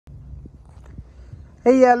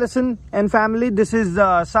Hey Allison and family, this is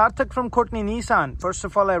Sarthak from Courtney Nissan. First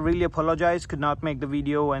of all, I really apologize, could not make the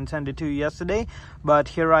video and send it to you yesterday, but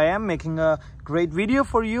here I am making a great video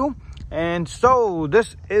for you. And so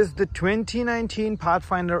this is the 2019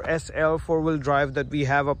 Pathfinder Sl four-wheel drive that we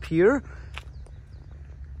have up here.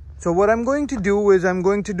 So what I'm going to do is I'm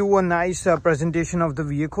going to do a nice presentation of the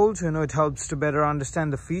vehicle. So, it helps to better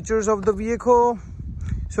understand the features of the vehicle.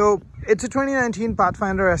 So it's a 2019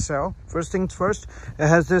 Pathfinder Sl. First things first, it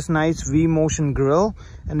has this nice V-motion grille,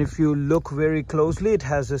 and if you look very closely, it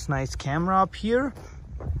has this nice camera up here.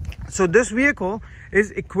 So this vehicle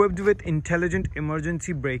is equipped with intelligent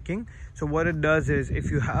emergency braking. So what it does is, if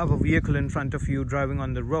you have a vehicle in front of you driving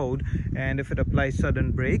on the road, and if it applies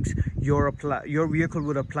sudden brakes, your vehicle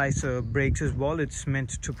would apply brakes as well. It's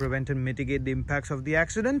meant to prevent and mitigate the impacts of the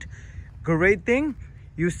accident. Great thing,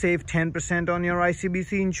 you save 10% on your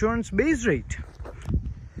ICBC insurance base rate.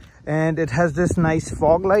 And it has this nice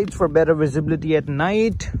fog lights for better visibility at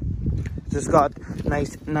night. It's got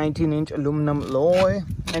nice 19-inch aluminum alloy.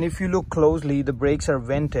 And if you look closely, the brakes are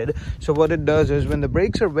vented. So what it does is, when the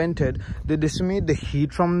brakes are vented, they dissipate the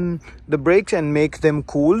heat from the brakes and make them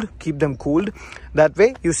cooled, keep them cooled. That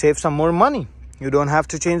way you save some more money. You don't have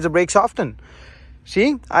to change the brakes often.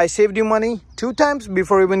 See, I saved you money 2 times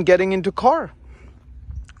before even getting into car.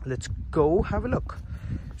 Let's go have a look.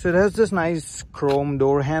 So it has this nice chrome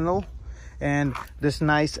door handle and this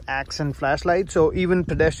nice accent flashlight, so even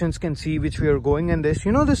pedestrians can see which way you're going. And this,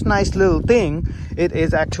 this nice little thing, it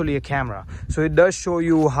is actually a camera, so it does show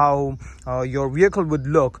you how your vehicle would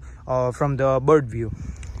look from the bird view.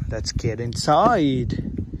 Let's get inside.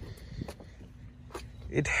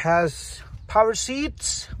 It has power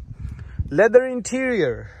seats, leather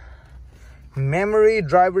interior, memory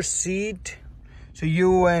driver seat. So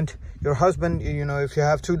you and your husband, if you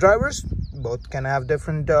have 2 drivers, both can have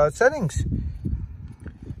different settings.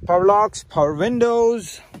 Power locks, power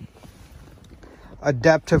windows,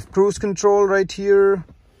 adaptive cruise control right here,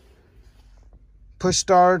 push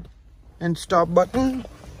start and stop button.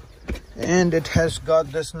 And it has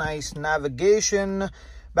got this nice navigation,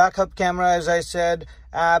 backup camera, as I said,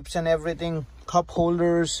 apps and everything, cup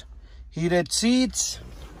holders, heated seats,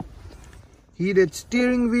 heated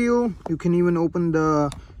steering wheel. You can even open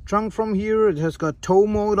the trunk from here. It has got tow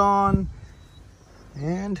mode on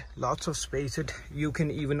and lots of space. You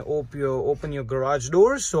can even open your garage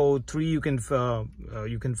doors, so you can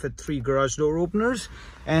fit 3 garage door openers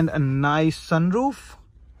and a nice sunroof.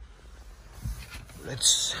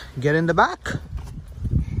 Let's get in the back.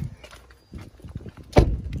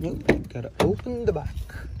 Gotta open the back.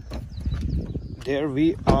 There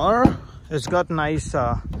we are. It's got nice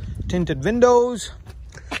tinted windows.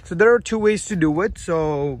 So there are 2 ways to do it.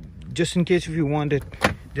 So just in case if you want it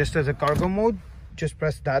just as a cargo mode, just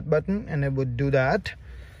press that button and it would do that.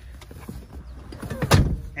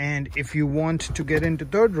 And if you want to get into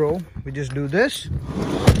 3rd row, we just do this.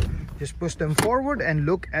 Just push them forward and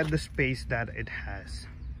look at the space that it has.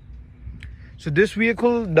 So this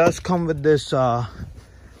vehicle does come with this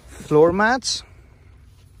floor mats,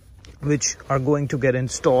 which are going to get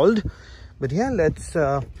installed. But yeah, let's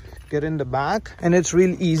get in the back, and it's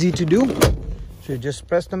real easy to do. So you just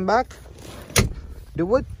press them back,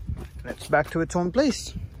 do it, and it's back to its own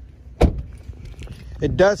place.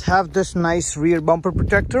 It does have this nice rear bumper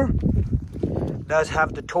protector, does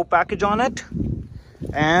have the tow package on it,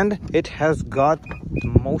 and it has got the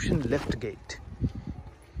motion lift gate.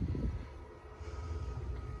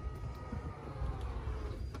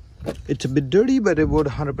 It's a bit dirty, but it would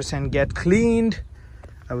 100% get cleaned.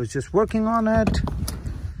 I was just working on it.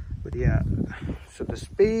 But yeah, so the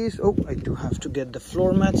space, I do have to get the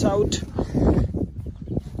floor mats out.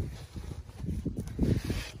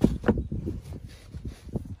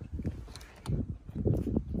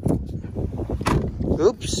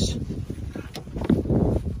 Oops.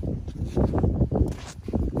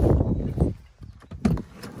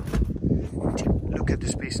 Look at the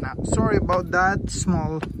space now. Sorry about that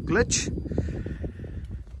small glitch.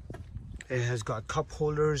 It has got cup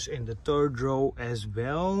holders in the 3rd row as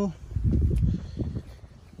well.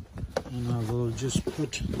 And I will just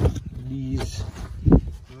put these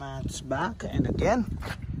mats back, and again,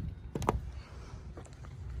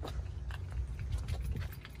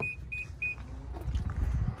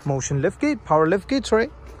 motion liftgate, power liftgate, sorry.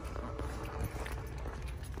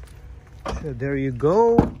 So there you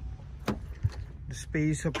go. The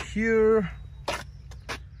space up here.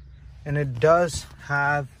 And it does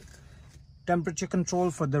have temperature control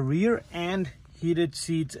for the rear and heated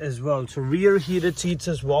seats as well. So rear heated seats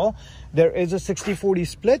as well. There is a 60-40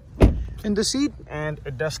 split in the seat, and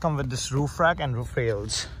it does come with this roof rack and roof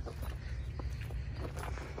rails.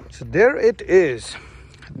 So there it is.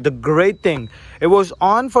 The great thing, it was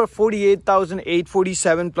on for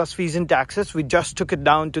 48,847 plus fees and taxes. We just took it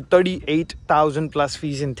down to 38,000 plus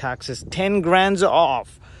fees and taxes, 10 grand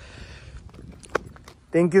off.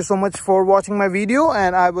 Thank you so much for watching my video,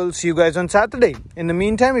 and I will see you guys on Saturday. In the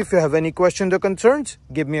meantime, if you have any questions or concerns,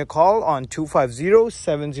 give me a call on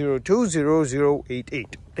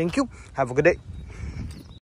 250-702-0088. Thank you. Have a good day.